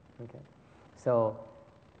 Okay? So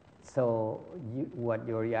what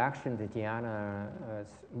your reaction to Gianna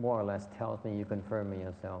more or less tells me, you confirm me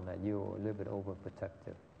yourself that you're a little bit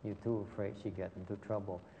overprotective. You're too afraid she gets into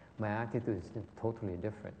trouble. My attitude is totally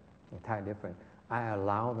different, entirely different. I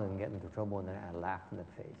allow them to get into trouble and then I laugh in the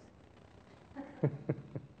face.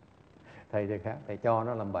 Thầy thì khác, thầy cho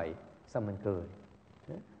nó làm bậy, xong mình cười.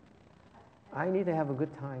 I need to have a good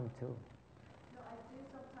time too. No, I do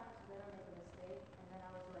sometimes let her make a mistake, and then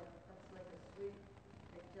I was like, that's like a sweet,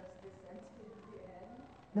 like justice sentence at the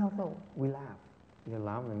end. No, we laugh. You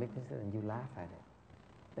allow them to make mistakes and you laugh at it.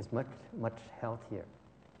 It's much healthier.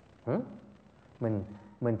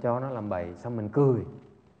 Mình cho nó làm bậy, xong mình cười.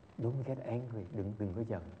 Don't get angry, đừng có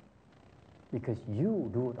giận. Because you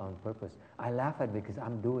do it on purpose. I laugh at it because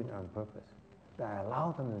I'm doing it on purpose. I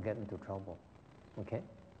allow them to get into trouble. Okay?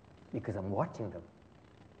 Because I'm watching them.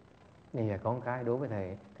 Bây giờ con cái đối với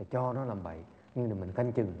thầy cho nó làm bậy, nhưng mà mình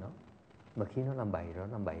canh chừng nó. Mà khi nó làm bậy rồi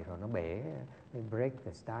nó bể, break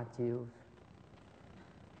the statues.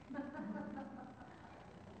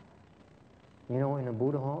 You know, in a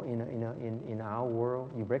Buddha hall, in our world,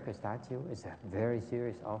 you break a statue, it's a very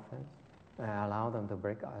serious offense. I allow them to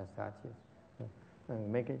break our statues.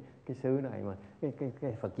 Mấy cái xứ này mà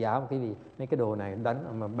cái Phật giáo cái gì, mấy cái đồ này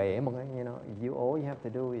đánh mà bể một cái, you know, all you have to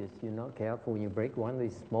do is you're not careful, you break one of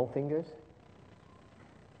these small fingers,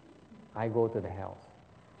 I go to the house.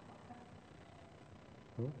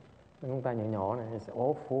 Chúng ta nhỏ này, it's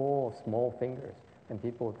all four small fingers, and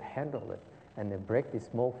people handle it, and they break these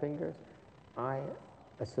small fingers. I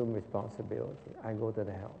assume responsibility. I go to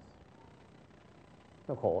the house.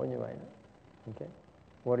 Nó khổ như vậy đó. Okay?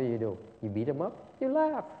 What do? You beat them up? You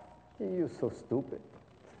laugh. You're so stupid.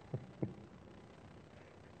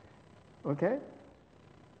 Okay?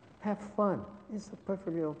 Have fun. It's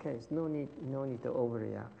perfectly okay. It's no need to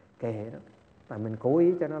overreact. Kệ đó. Tại mình cố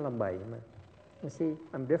ý cho nó làm bậy mà. You see,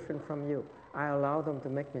 I'm different from you. I allow them to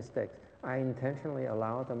make mistakes. I intentionally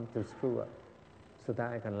allow them to screw up so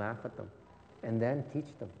that I can laugh at them and then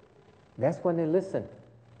teach them. That's when they listen.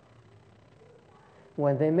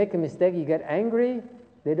 When they make a mistake, you get angry,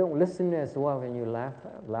 they don't listen as well when you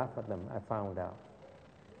laugh at them. I found out.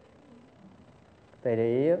 Tại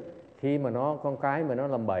để ý, khi mà con cái mà nó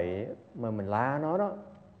làm bậy mà mình la nó đó,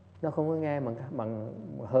 nó không có nghe bằng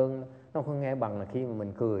hơn, nó không nghe bằng là khi mà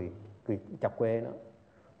mình cười cười chọc quê nó.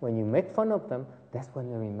 When you make fun of them, that's when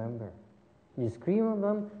they remember. You scream at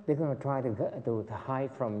them, they're going to try to hide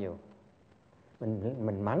from you.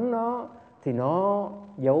 Mình mắng nó thì nó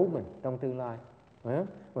giấu mình trong tương lai.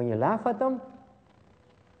 When you laugh at them,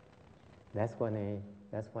 that's when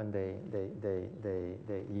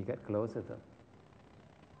you get closer to them.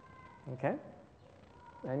 Okay?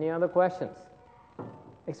 Any other questions?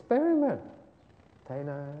 Experiment. Thầy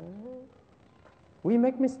là we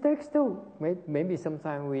make mistakes too. Maybe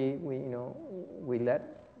sometimes we let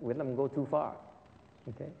them go too far.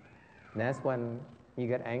 Okay? And that's when you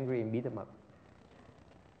get angry and beat them up.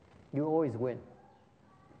 You always win.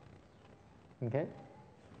 Okay?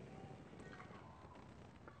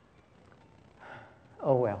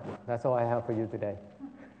 Oh well, that's all I have for you today.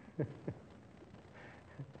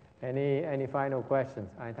 Any final questions?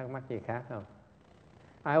 Ai thắc mắc gì khác không?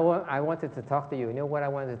 I wanted to talk to you. You know what I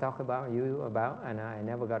wanted to talk about and I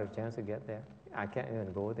never got a chance to get there. I can't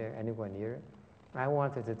even go there anywhere near it. I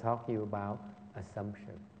wanted to talk to you about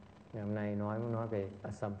assumption. Hôm nay nói về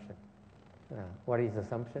assumption. What is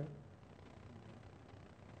assumption?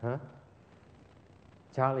 Huh?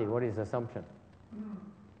 Charlie, what is assumption?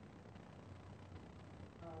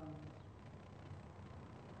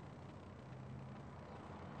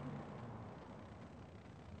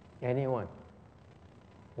 Anyone?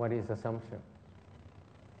 What is assumption?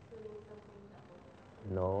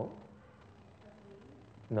 No.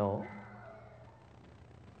 No.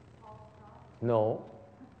 No.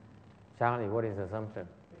 Charlie, what is assumption?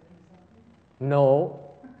 No.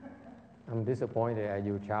 I'm disappointed at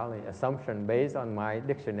you, Charlie. Assumption based on my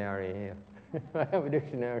dictionary here. I have a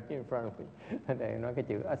dictionary in front of me. Đây nói cái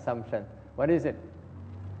chữ assumption. What is it?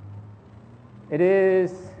 It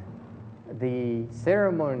is the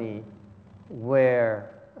ceremony where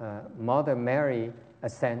Mother Mary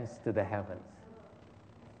ascends to the heavens.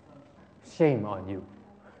 Shame on you.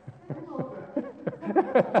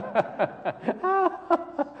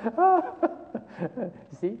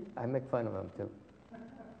 See, I make fun of them too.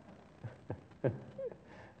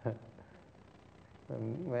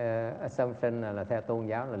 Assumption là theo tôn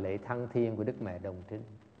giáo là lễ thăng thiên của Đức Mẹ Đồng Trinh.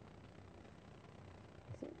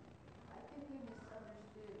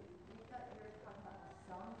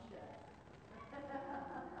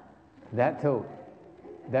 That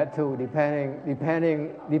too,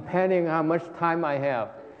 depending how much time I have.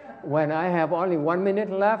 When I have only 1 minute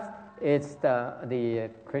left, it's the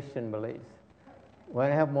Christian beliefs.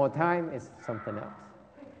 When I have more time, it's something else.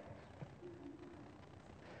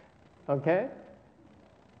 Okay?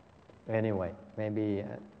 Anyway, maybe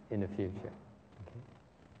in the future.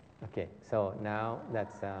 Okay, so now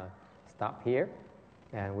let's stop here,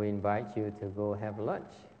 and we invite you to go have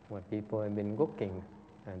lunch. What people have been cooking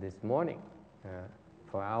this morning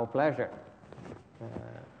for our pleasure.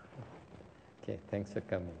 Okay, thanks for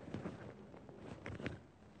coming.